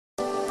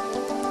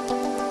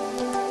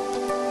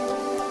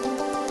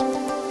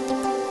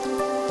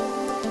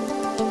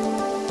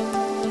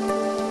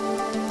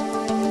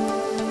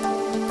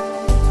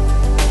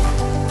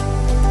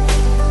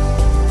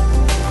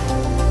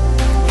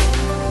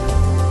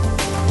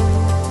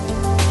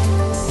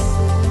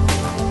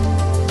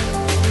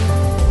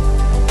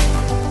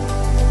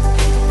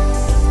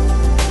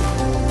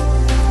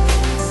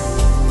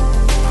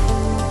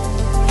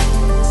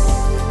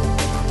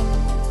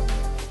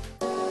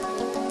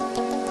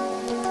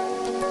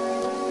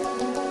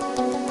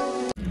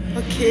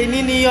Okay, ní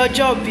ní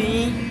ọjọ́ bí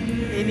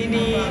èní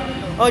ní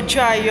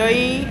ọjọ́ ayọ̀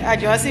yín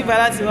àjọ sì bá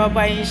láti wá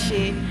bá yín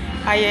ṣe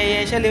ayẹyẹ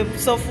ṣe lè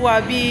sọ fún wa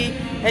bí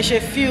ẹ ṣe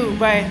feel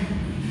báyìí.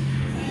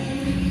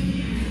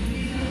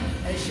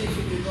 Ẹ ṣe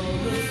ṣègbè gan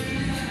olóòtú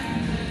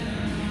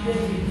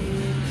lórí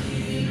kí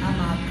a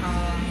máa ka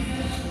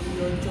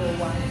orí ọjọ́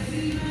wa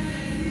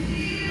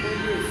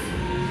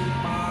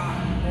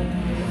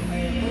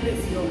ó lè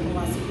fi ọkàn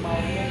wa sí pa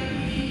ọmọ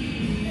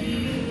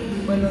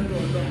dúpẹ́ lọ́dọ̀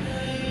Ọlọ́run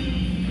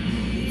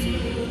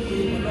nítorí pé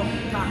Ọlọ́run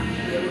ká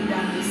ẹ̀rọ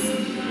dání sí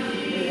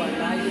mo wà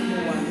láàyè tó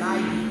wà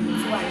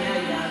ní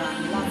àyè ara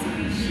mi láti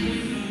lè ṣe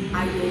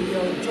ayẹyẹ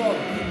ọjọ́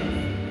ìbí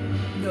mi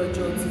ní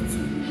ọjọ́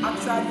tuntun.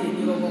 Actually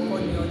ní ọkọ̀ọ̀kọ́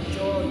ní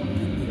ọjọ́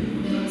ìbí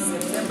mi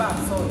September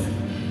 3rd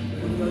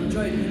ní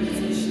ọjọ́ ìbí mi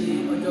ti ṣe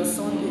ọjọ́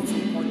Sunday tó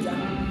kọjá,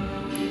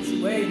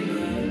 ṣùgbọ́n èyí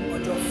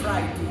ọjọ́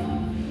Friday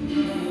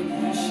ní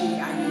mo ṣe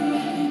ayẹyẹ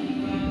mi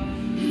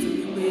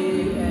nítorí pé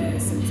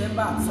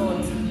September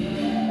 3rd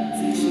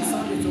ti ṣe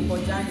Sunday tó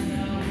kọjá yìí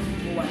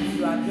mo wà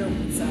nílùú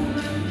Abẹ́òkúta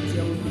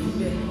jẹ oyè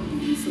níbẹ̀,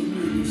 so mi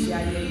ò lè ṣe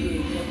ayẹyẹ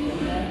ẹ̀kọ́ mọ́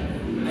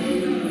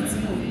ayẹyẹ oyè tí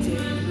mo jẹ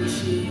ló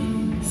ṣe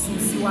sún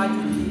síwájú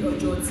di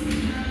ọjọ́ tí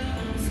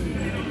so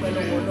mo dúpẹ́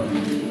lọ́wọ́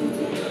Ọlọ́run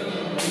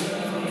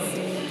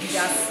fún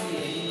dídá sí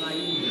ẹ̀ nínú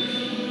ayé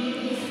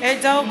mi. Ẹ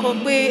dárúkọ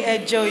pé ẹ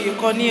jẹ oyè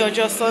kan ní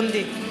ọjọ́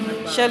Sunday,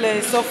 ṣẹlẹ̀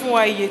sọ fún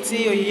wa iye tí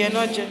oyè yẹn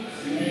náà jẹ.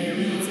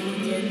 Oyè tí mo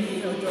jẹ ní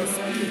ọjọ́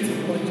Sunday tó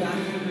kọjá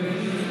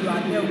nílùú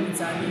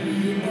Abẹ́òkúta ní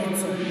ilé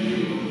mẹ́tọ̀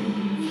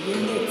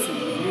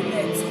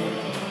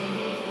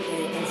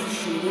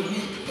òṣìṣẹ́ bí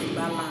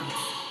Ẹ̀gbá land.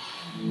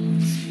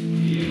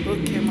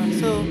 Okay ma,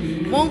 so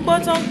mo ń gbọ́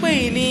tó ń pè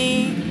yín ní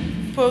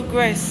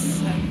progress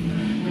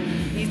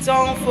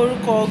ìtàn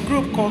forúkọ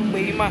group kan pè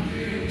yín mà,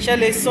 ṣe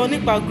lè sọ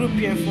nípa group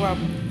yẹn fún wa.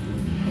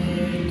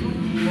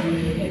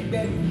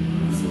 Ẹgbẹ́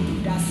mi ti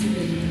dá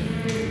sílẹ̀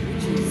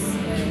which is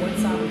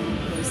WhatsApp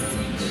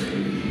Prestige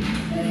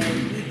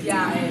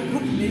media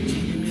group méjì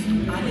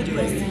a ní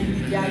Prestige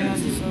media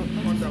youth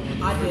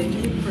a dẹ̀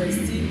ní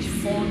Prestige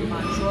fund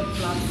mature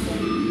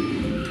platform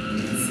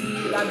tí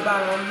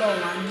lágbára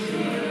Ọlọ́run a ní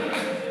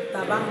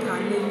tabanka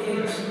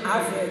méjèèjì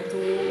àfẹ́ tó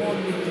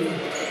 1 million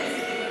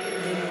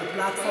nínú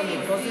platform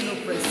because nínú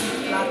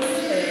Prestige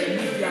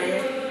media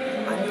yẹn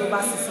a ní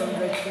over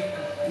 600 people,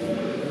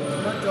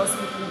 not just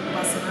people,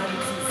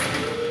 personalities.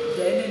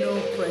 Then you know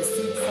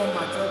Prestige for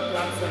mature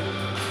platform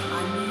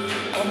and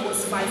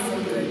almost 500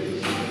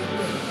 people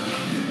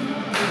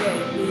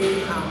there pay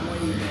àwọn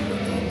èèyàn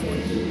ọ̀tọ̀ọ̀tọ̀.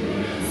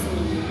 So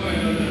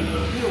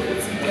bí owó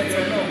ti jẹ́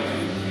tọ́lọ̀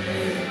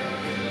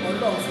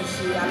Ọlọ́run fi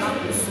ṣe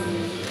alákòóso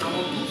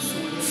àwọn groups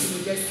wọ̀nyí tí mo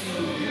jẹ́ sí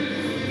i.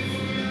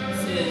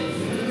 So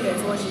ìdílé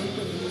tí wọ́n ṣe ń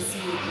pè mí sí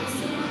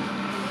Prestige.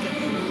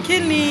 Kí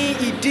ni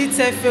ìdí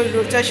tẹ́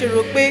ṣe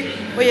rò pé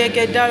ó yẹ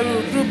kẹ́ dárú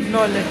group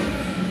náà lẹ̀?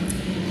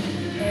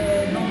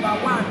 Number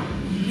one,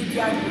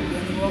 media group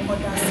ni wọ́n kọ́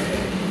dá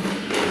sílẹ̀.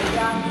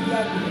 Media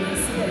group yẹn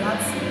sílẹ̀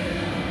láti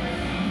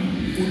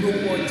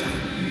polówó ọjà.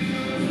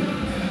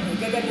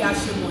 Gẹ́gẹ́ bí a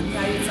ṣe mọ̀ ní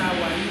ayé tá a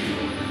wà yìí,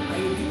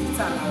 ayé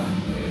digital la wà,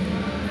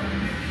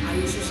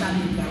 ayé social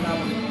media la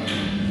wà.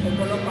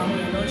 Ọ̀pọ̀lọpọ̀ àwọn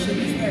èèyàn ló ń ṣe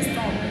business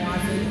tán ọ̀pọ̀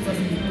afẹ́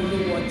nítorí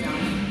ìpolówó ọjà.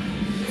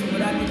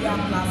 Ìmọ̀dá media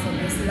platform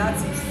yẹn sí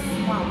láti fún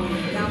àwọn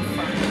èèyàn ní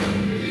àǹfààní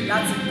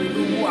láti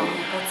polówó àwọn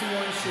nǹkan tí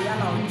wọ́n ń ṣe,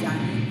 yálà ọjà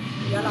ni,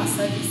 yálà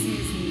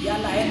services ni,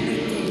 yálà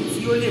everything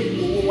tí ó lè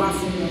mú owó wá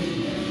fún wọn.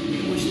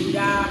 Mo ṣe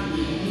dá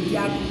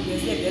media group yẹn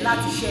sílẹ̀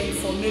láti share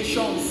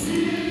informations.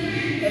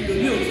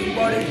 Ẹlòmíì ò kí ń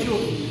gbọ́ rédíò,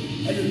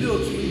 ẹlòmíì ò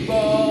kí ń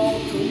gbọ́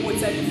tòwó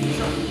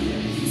tẹlifíṣàn.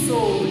 So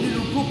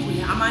nínú group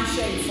yẹn a máa ń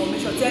share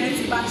information tí ẹni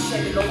tí bá ń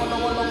ṣẹlẹ̀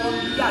lọ́wọ́lọ́wọ́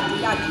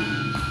yàdúyàdú.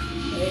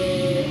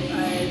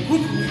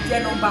 Group mi jẹ́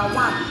number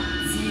one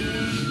tí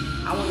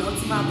àwọn èèyàn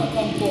ti máa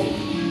kọ́kọ́ gbọ́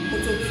kó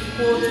tó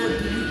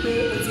di wípé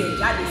ó ti ẹ̀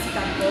jáde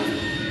síta because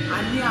a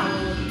ní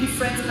àwọn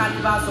different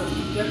calibers of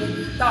people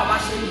táwọn bá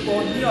ṣe ń gbọ́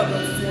ní ọ̀dọ̀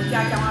tuntun wọn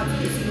kíákíá wọn àti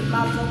gbèsè ní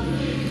platform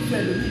ìfẹ́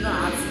lómi náà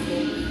á ti gbọ́.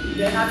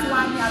 Then àtúwá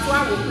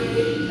wò pé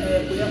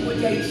kò yẹ kó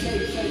jẹ́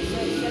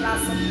iṣẹ́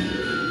lásán.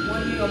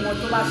 Wọ́n ní ọmọ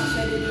tó bá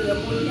ṣiṣẹ́ dédé yẹ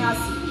kó ní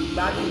àsìkò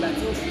ìgbádùn ìgbà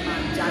tí ó fi máa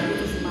jáde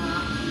tó fi máa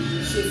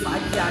ṣe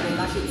fàájì rẹ̀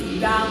láṣẹ ti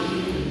dá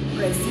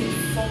Prestige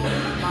fund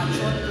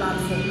mature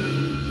platform.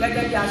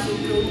 Gẹ́gẹ́ bí a ṣe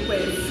pe orúkọ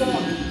ẹ̀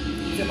fund,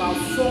 it's about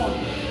fund.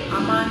 A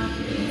máa ń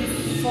ní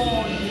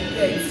fund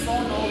níbẹ̀,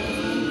 fund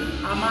ọdún,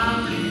 a máa ń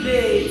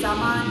relate, a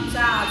máa ń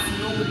chat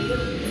lóhùn ilé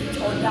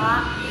ọ̀dà.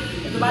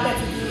 Ètò bá dẹ̀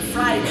ti di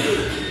Friday,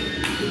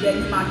 ibẹ̀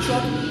ni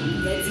mature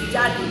yẹn ti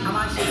jáde, a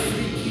máa ń ṣe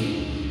Freaky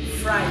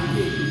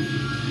Friday.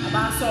 A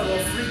bá ń sọ̀rọ̀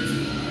Freaky,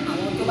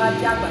 àwọn tó bá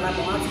jẹ́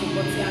àgbàlagbà wọn á ti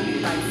mọ̀ tí a ní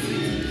by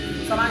Freaky.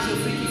 So a máa ń ṣe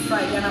Freaky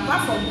Friday and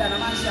apart from that, a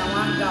máa ń ṣe àwọn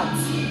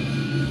hangouts.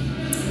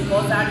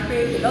 Because a rí pé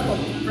a lot of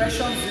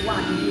depression wà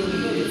ní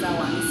orílẹ̀-èdè tá a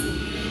wà ní sí.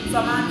 So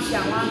a máa ń ṣe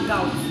àwọn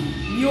hangouts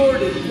ní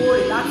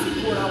òrèkóòrè láti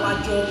kóra wa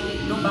jọ.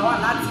 Number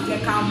one, láti jẹ́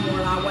ká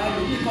mọ̀ra wa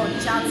ẹlòmíì kan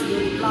chat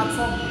lórí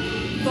platform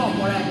tó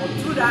mọ̀ra ẹ̀ mọ̀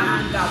through that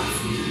hangout.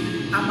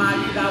 A máa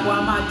ríra wa,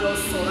 a máa jọ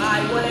sọ̀rọ̀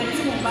ìwọlẹ̀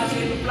tí mo bá ṣe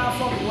ní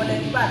platform ìwọlẹ̀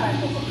nígbà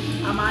ìkọ̀kọ̀.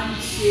 A máa ń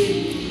ṣe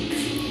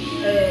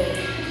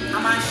a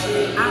máa ń ṣe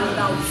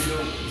hangout,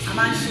 a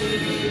máa ń ṣe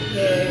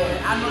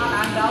annual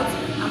hangout,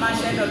 a máa ń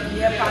ṣe end of the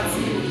year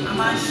party, a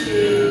máa ń ṣe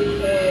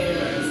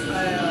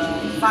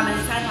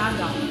Valentine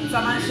hangout, so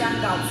a máa ń ṣe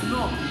hangout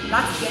náà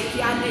láti jẹ́ kí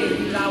a lè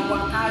ríra wa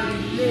ká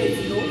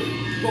relate ló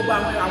gbogbo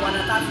àwọn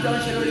ànàtà tí wọ́n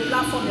ń ṣe lórí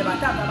platform yẹn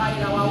bàtà àbábá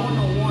ríra wa one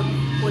on one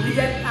kò ní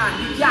jẹ́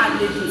àníjẹ́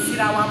àlejò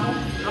síra wa mọ́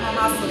a máa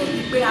máa sọ̀rọ̀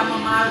wípé a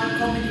máa máa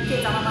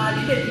communicate a máa máa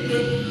relate wípé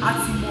a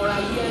ti mọ̀ra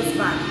years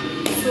back,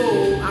 so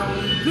I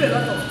will do a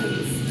lot of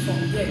things from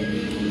there.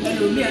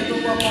 Ẹlòmíì tó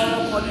wọ́pọ̀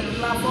ọlọ́pọ̀ nínú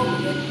platform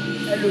yẹn,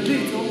 ẹlòmíì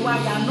tó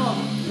wáyà náà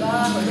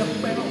lọ́wọ́ ọjọ́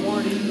pípẹ́ náà wọ́n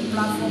rí nínú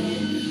platform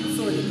yẹn,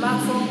 so the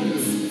platform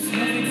is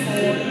moving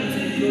forward to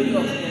the glory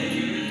of God.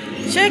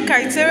 Ṣé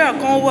criteria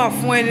kan wà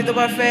fún ẹni tó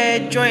bá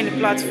fẹ́ join the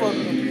platform?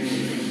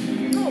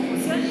 No, kò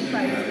sí ẹni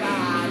criteria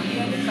ní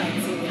ẹni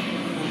criteria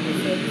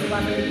ìfẹ́ tó bá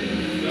fẹ́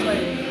join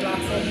the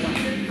platform wa.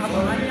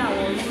 Àbọ̀wá ní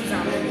àwọn rules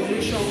and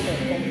regulations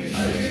kọ̀ọ̀kan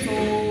tó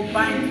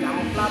bind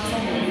àwọn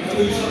platform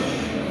méjèèjì.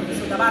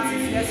 So tá a bá ti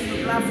fi ẹ́ sínú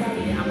platform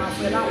yẹn, a máa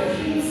fẹ́ láwọn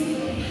rules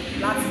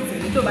láti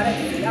tẹ̀lé tó bá dẹ̀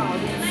ti tẹ̀lé àwọn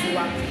rules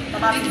wa. Tá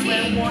a bá ti fẹ́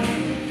wọ́n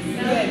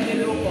ilé ẹ̀gbẹ́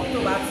lóko tó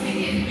bá ti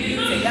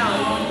tẹ̀lé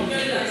àwọn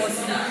rules tó pọ̀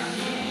sí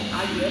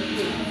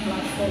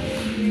platform.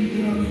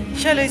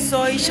 Ṣé lè sọ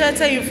iṣẹ́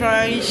tẹ́yin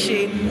fúnra yín ṣe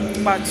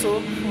pàtó?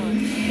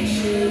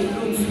 Ṣe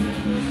lóòtú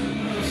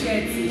iṣẹ́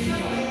ti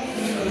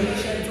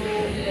iṣẹ́ tó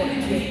pọ̀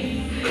díẹ̀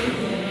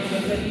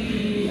gẹ́gẹ́ bí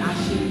a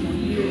ṣe mọ̀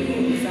ní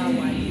òrìṣà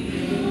wà yìí.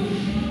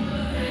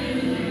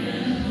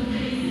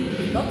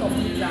 A lot of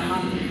things are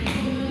happening.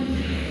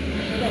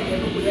 Ó lè jẹ́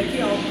gbogbo yẹ kí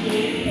ọ gbé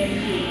ẹni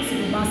èrò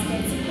sínú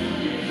báskẹ́tì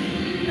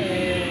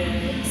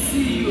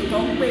CEO tó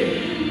ń pè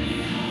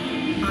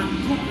and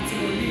group tí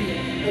mo ní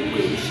yẹn ó pè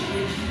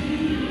oríṣiríṣi.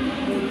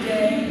 Mo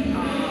jẹ́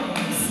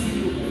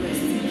CEO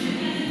Prestige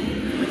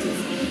which is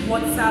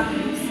WhatsApp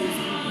group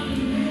Facebook.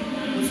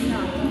 Mo ti ní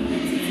àwọn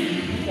entity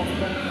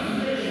kọ̀ọ̀kan.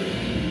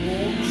 Mo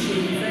ń ṣe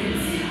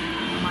events.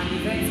 I'm an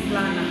event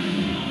planner.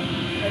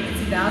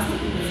 Anything that has to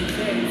do with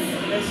events,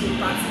 let's say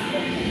party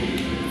kọ̀ọ̀kan,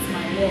 it's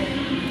my work.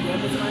 Mo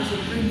ti máa ń ṣe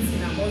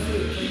printing, I'm also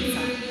a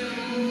printer.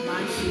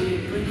 Máa ń ṣe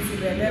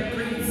printing,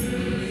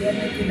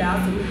 anything that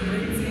has to do with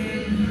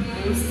printing,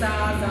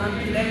 posters and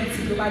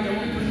anything tó bá jẹ́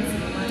wọ́n printing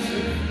mo máa ń ṣe.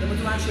 Mo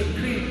ti máa ń ṣe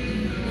cream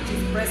which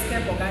is breast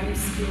care organic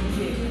skin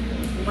care.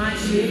 Mo máa ń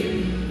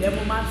ṣe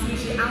mo máa tún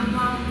ṣe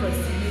annual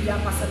Prestige Media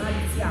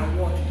Personality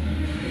Award.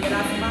 Ìyẹn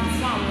la fi máa ń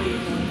fún àwọn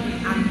èèyàn ní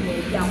àmì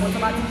ẹ̀yẹ àwọn tó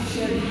bá ti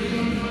ṣiṣẹ́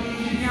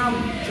ní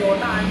àwùjọ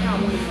láàárín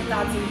àwọn èèyàn tá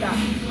a ti gbà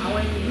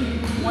àwọn èèyàn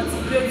wọ́n ti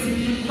create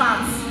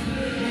impact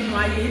nínú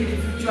ayé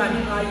individual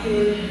nínú ayé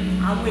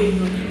àwọn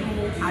èèyàn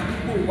nínú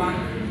àdúgbò wa.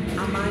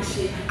 A máa ń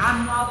ṣe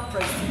annual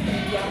Prestige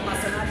Media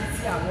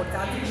Personality Award tá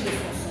a ti ṣe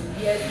for some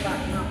years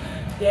back now.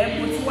 Then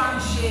mo tún wá ń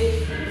ṣe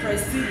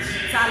Prestige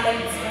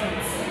Talent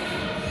Hunt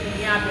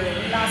ní abẹ̀rẹ̀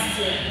ní last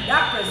year.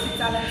 That Prestige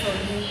Talent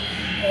Hunt ní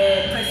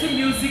Prestige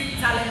Music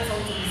Talent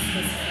Hunt to be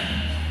specific.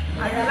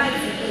 I realize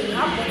that we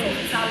have a lot of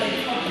talent,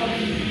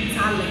 upcoming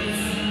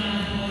talents.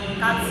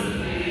 That's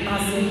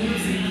as a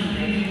music.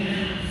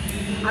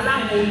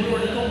 Aláwọ̀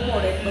olórin tó pọ̀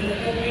rẹ̀ pẹ̀lú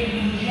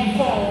wọ́n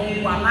kọ́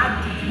wà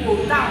ládùúgbò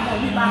táwọn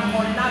mi bá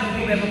kọ́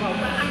ládùúgbò rẹ̀ bàbá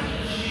wà á.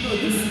 No,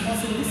 this is a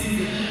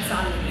good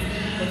talent.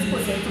 But kò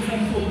sẹ́ni tó fẹ́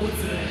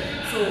promote rẹ̀.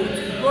 So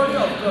to the glory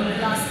of God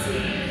last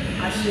year,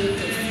 I shared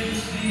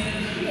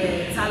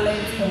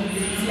talent from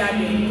the TIA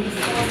to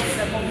first,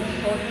 second,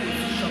 third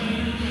position.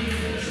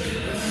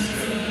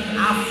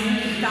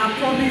 After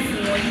promise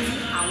wọn ní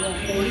àwọn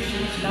nǹkan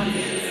oríṣiríṣi láti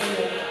ẹ̀kọ́ fún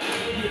wọn.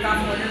 Bí ká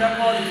fún ọ ní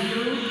record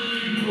review,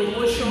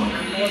 promotion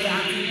and all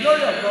that. The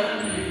glory of God,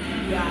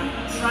 we are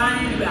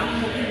trying, we are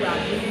hoping, we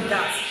are doing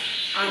that.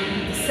 And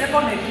the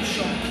second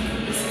edition,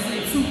 the season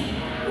 2,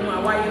 ó máa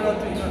wáyé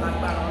lọ́dún iná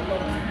lágbára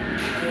Ọlọ́run.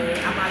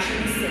 A máa ṣe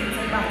ní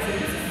September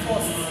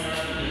 21st.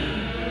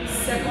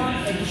 Second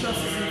edition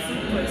season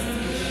 2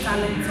 Prestige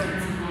Talent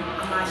Hunt.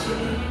 A máa ṣe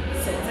ní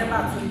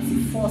September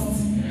 21st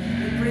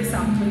ní Prince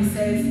and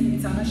Princess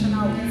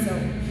International Hotel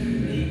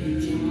ní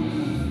Ìjẹ̀bú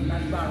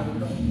lágbára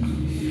Ọlọ́run.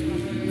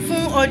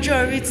 Fún ọjọ́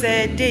orí tẹ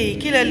dé yìí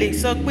kí lẹ lè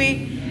sọ pé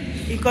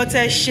nǹkan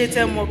tẹ ṣe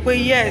tẹ mọ̀ pé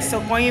yes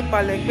ọkàn yín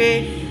balẹ̀ pé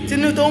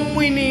tinú tó ń mú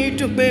inú yín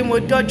dùn pé mo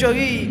dọ́jọ́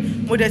yìí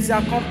mo dẹ̀ ti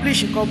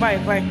accomplish nǹkan báyìí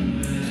báyìí.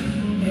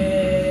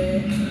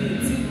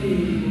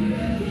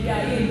 Ilé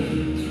ayé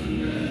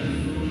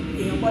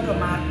èèyàn gbọ́dọ̀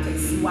máa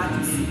tẹ̀síwájú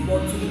sí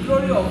but to the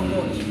glory of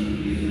God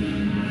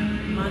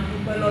máa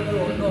dúpẹ́ lọ́dọ̀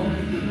Ọlọ́run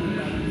gbogbo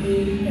ìgbà pé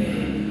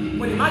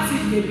mo lè má ti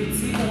débi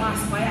tí mo wá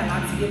aspire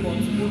láti dé but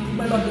mo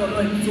dúpẹ́ lọ́dọ̀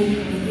Ọlọ́run ibi tó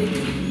mú mi dé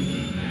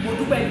mo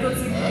dúpẹ́ ibi tó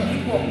ti mú mi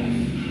pọ̀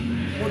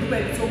mo dúpẹ́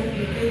ibi tó mú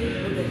mi dé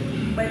mo dẹ̀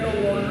dúpẹ́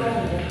lọ́wọ́ Ọlọ́run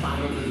ọ̀pá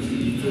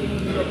ibi tó mú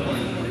mi lọ́kọ̀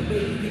ìmọ̀ ẹgbẹ́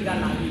ìlú gíga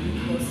làwọn ìlú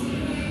kọ́ sí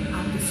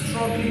and the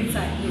struggling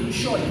time ní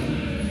oríṣọ̀lẹ̀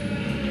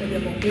mo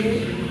dẹ̀ mọ̀ pé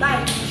láì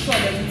ní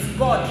ṣọ̀lẹ̀ with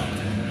God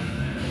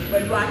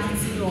pẹ̀lú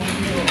akitiyan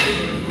ní ọ̀pẹ́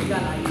ìlú gíga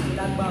làwọn ìlú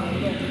lágbára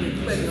Ọlọ́run mo dẹ̀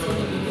dúpẹ́ ibi tó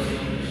mú mi dé.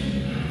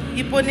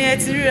 Ibo ni ẹ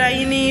ti ríra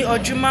yín ní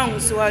ọdún 5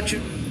 síwájú?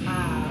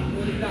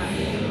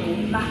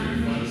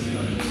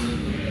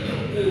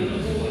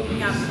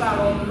 Ní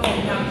agbára Ọlọ́run,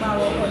 ní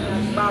agbára Ọlọ́run, ní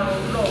agbára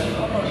Ọlọ́run,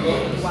 Ọlọ́run ló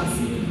wá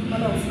sí i.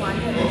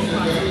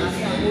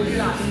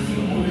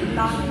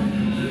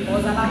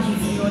 ọ̀sán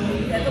alákìtìyàn ni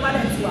ẹ tó bá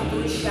dẹ̀ ti wà tó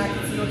ń ṣe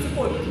akitiyan tí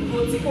kò dúró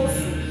tí kò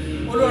sùn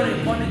olórin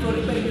kan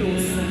nítorí pé mi ò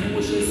sùn ni mo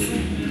ṣe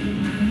sùn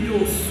mi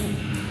ò sùn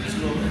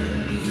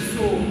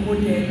so mo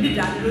dẹ̀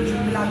nídàálójú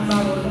pé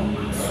lágbára ọlọ́run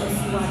máa sọ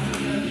síwájú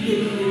ilé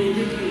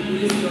ìwé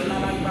òwúlé ní ọ̀la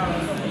lágbára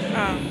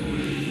ọlọ́run.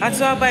 àti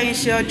wá báyìí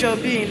ṣe ọjọ́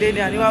bíi ilé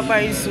ni àníwá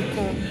báyìí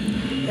sunkún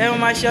ẹ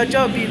máa ṣe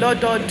ọjọ́ bíi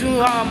lọ́dọọdún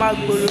àwọn máa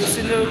gbòòrò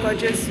sí lórúkọ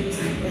Jésù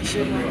ẹ ṣe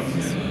mọ́.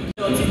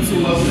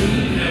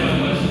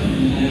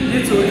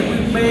 nítorí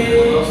wípé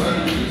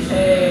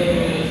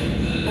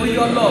ó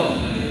yọ lọ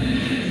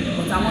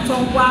ọ̀tà àwọn tó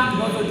ń wá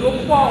òjò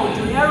pọ̀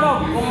òjò yẹn rọ̀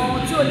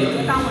gan-an tí ò lè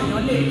jẹ́ káwọn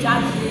èèyàn lè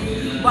jáde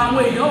bọ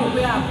àwọn èèyàn ò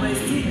pé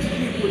prestige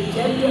yìí kò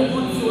jẹ́ bí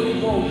ọgbọ́n tí orí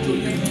wọ òjò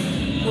yẹn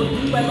mo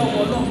dúpẹ́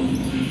lọ́wọ́ náà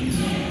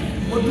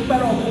mo dúpẹ́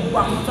lọ́wọ́ gbogbo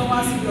àwọn tó wá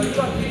sí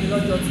ọjọ́ ìbí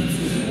lọ́jọ́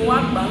títí mo wá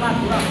gbà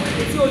ládùúrà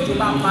pé tí òjò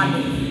bá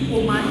balẹ̀ ó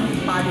máa ń ní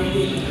ipa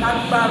rere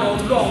lágbára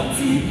Ọlọ́run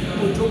tí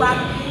òjò bá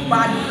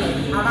balẹ̀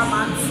ara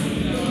máa ń tì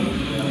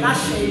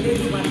láṣẹ ilé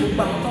ìgbìmọ̀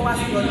gbogbo àwọn tó wá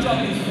sí ọjọ́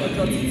ìbí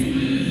lọ́jọ́ títí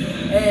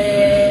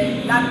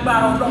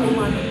lágbára Ọlọ́run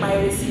máa nípa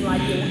eré sínú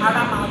ayé wọn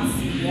ara máa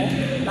tì wọ́n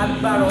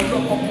lágbára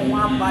Ọlọ́run ọkàn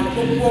wọn á balẹ̀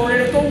gbogbo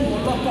rere tó wù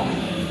wọ́n lọ́kàn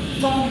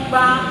tó ń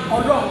bá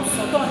Ọlọ́run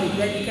sọ tó ń lè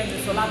gbẹ́ ní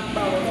kẹ́kẹ́ sọ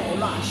lágbára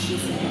Ọlọ́run á ṣe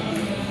fún wọn.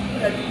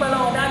 Dúpẹ́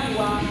lọ́wọ́ dáàbì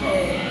wa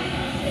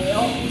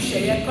ọkùnrin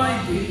Ṣẹ̀yẹ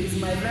Kọ́ìndé is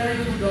my very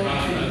good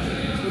uncle.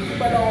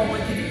 Dúpẹ́ lọ́wọ́ wọn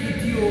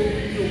gidigidi o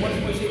ní òwò tí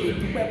mo ṣe lè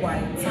dúpẹ́ bọ̀ I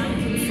thank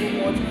him so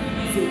much.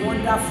 He's a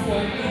wonderful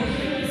uncle.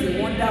 He's a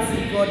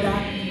wonderful brother.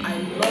 I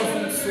love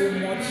him so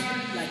much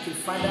like a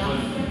father.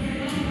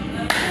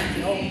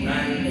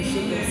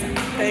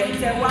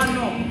 Ẹ̀ṣẹ̀ wa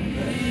náà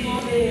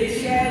ilé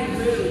iṣẹ́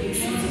ìwé ìròyìn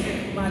City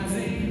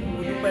magazine mo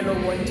dúpẹ́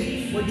lọ́wọ́ yìí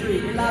ojú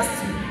èyí last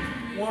week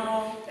wọ́n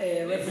rán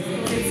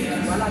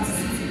representative wá láti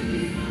City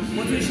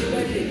mo tún ṣe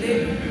bẹ́ẹ̀ lè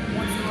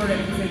wọ́n ti rán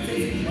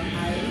representative wá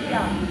àìrí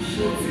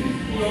àmúṣe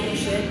ìrọ̀rùn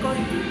Ṣẹ̀yẹ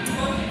Kọ́ìndé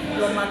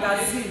your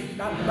magazine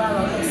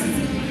lágbára lọ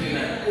City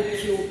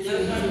òkè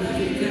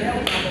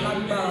lẹ́wọ̀n àwọn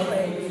lágbára lọ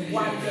ẹ̀yìn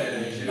wáyé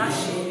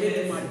láṣẹ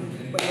Elédùmarè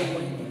dúpẹ́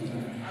lọ́wọ́ yìí.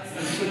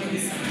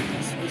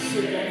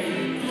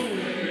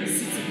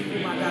 City People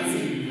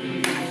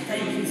magazine. I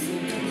thank you so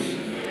much.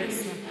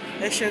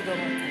 Ẹ ṣé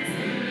gan-an.